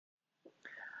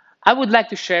I would like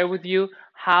to share with you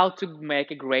how to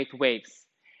make a great waves,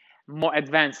 more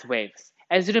advanced waves.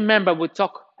 As you remember, we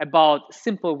talk about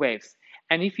simple waves.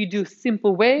 And if you do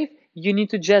simple wave, you need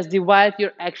to just divide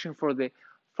your action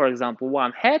for example,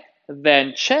 one head,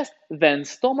 then chest, then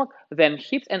stomach, then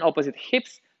hips, and opposite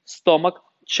hips, stomach,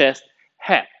 chest,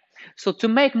 head. So to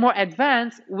make more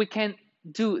advanced, we can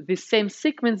do the same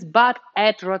sequence but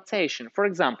add rotation. For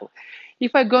example,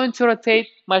 if I'm going to rotate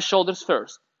my shoulders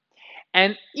first,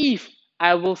 and if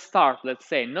I will start, let's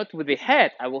say, not with the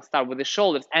head, I will start with the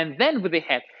shoulders and then with the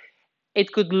head,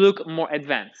 it could look more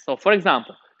advanced. So, for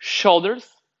example, shoulders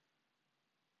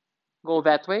go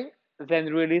that way, then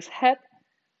release head,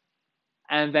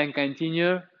 and then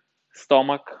continue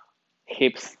stomach,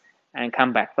 hips, and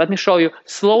come back. Let me show you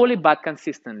slowly but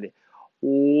consistently.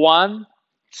 1,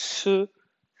 2,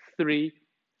 3,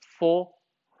 4,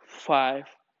 5,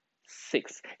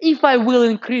 6. If I will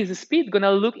increase the speed,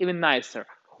 gonna look even nicer.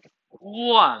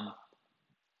 1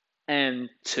 and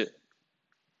 2.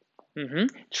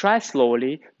 Try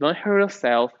slowly, don't hurt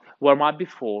yourself, warm up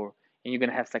before, and you're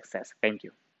gonna have success. Thank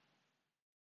you.